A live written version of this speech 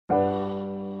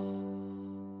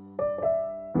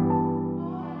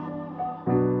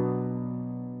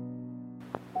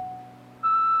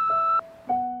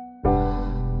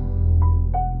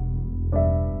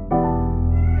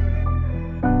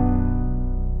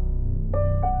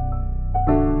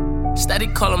Steady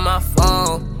calling my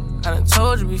phone. I done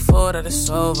told you before that it's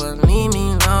over. Leave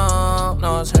me alone.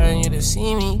 No, it's hurting you to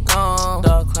see me gone.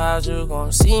 Dark clouds, you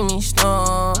gon' see me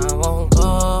storm. I won't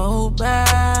go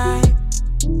back,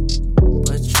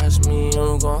 but trust me,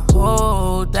 you gon'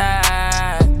 hold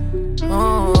that.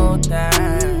 Hold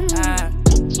that.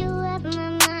 Get you up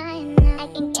my mind. I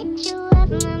can get you up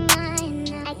my mind.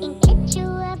 I can get you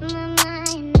up my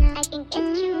mind. I can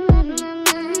get you up my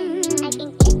mind. I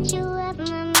can get you up my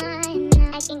mind.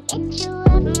 I can get you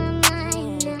up my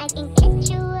mind. I can get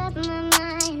you up my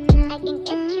mind. I can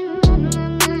get you up my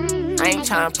mind. I ain't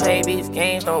tryna play these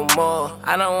games no more.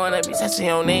 I don't wanna be touching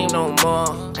your name no more.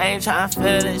 I ain't tryna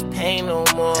feel this pain no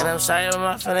more. And I'm sorry, but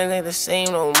my feelings ain't the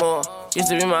same no more. Used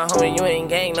to be my homie, you ain't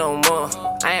gang no more.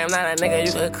 I am not a nigga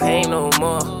you could claim no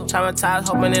more. Traumatized,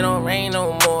 hoping it don't rain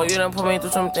no more. You done put me through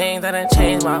some things that done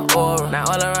changed my aura. Now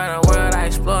all around the world I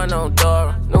explore no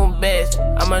door. New bitch,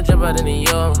 I'ma drip out in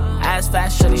the Euro. Ass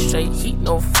fast, shorty straight heat,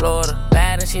 no Florida.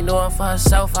 Bad and she doing for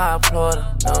herself, I applaud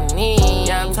her. No need,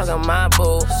 yeah, I'm talking my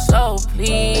boo. So please,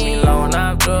 leave me alone,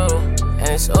 I'm through. And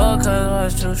it's all cause I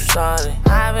was too started.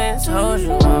 I been told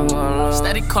you I'm gonna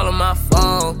steady calling my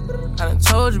phone. I done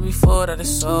told you before that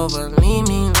it's over. Leave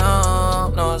me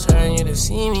alone. No, it's hurting you to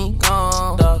see me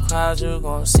gone. Dark clouds, you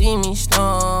gon' see me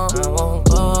storm. I won't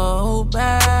go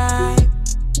back,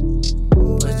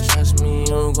 but trust me,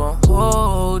 you gon'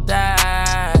 hold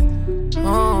that.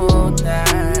 Hold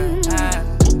that.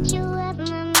 Get you up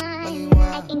my mind.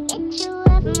 I can get you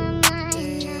up my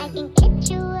mind. I can get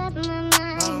you up my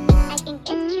mind. I can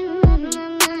get you up my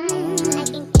mind. I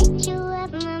can get you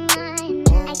up my mind.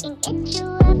 I can get you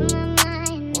up my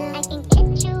mind. I can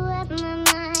get you up my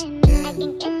mind. I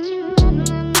can get you up my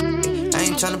mind. I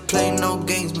ain't tryna play no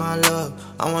games, my love.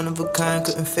 I'm one of a kind,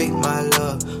 couldn't fake my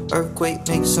love. Earthquake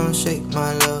makes some shake,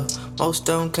 my love. Most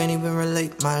of them can't even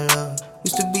relate, my love.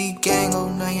 Used to be gang, oh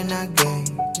now you're not gang.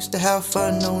 Used to have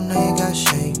fun, no now you got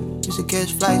shame. Used to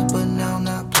catch flights, but now I'm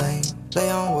not playing. Play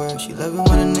on words, she love it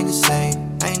when a nigga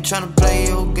sing. I ain't tryna play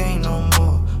your game no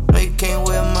more. No, you can't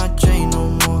wear my chain no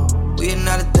more. We are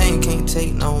not a thing, can't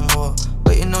take no more.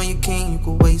 Waiting on your king, you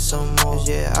could wait some more.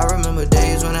 Yeah, I remember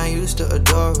days when I used to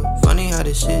adore her. Funny how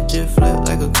this shit just flipped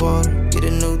like a quarter. Get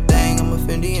a new thing, I'm a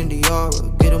Fendi and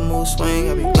Diora. Get a mood swing,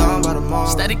 I'll be gone by tomorrow.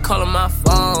 Steady calling my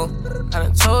phone. I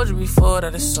done told you before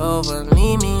that it's over.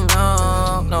 Leave me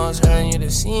alone. No, it's hurting you to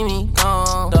see me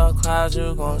gone. Dark clouds,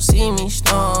 you gon' see me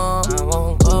storm. I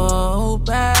won't go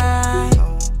back,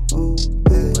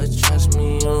 but trust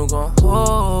me, you gon'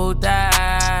 hold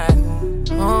that.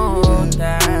 Hold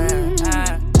that.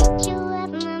 Get you up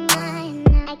my mind.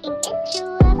 I can get you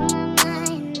up my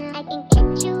mind. I can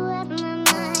get you up my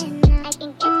mind. I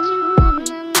can get you up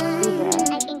my mind.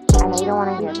 I know you don't want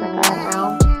to hear from God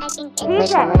now. Tjay, Make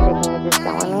sure can you just go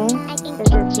with me? Is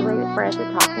it too late for us to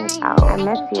talk things out? I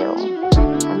miss you.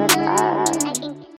 I miss us.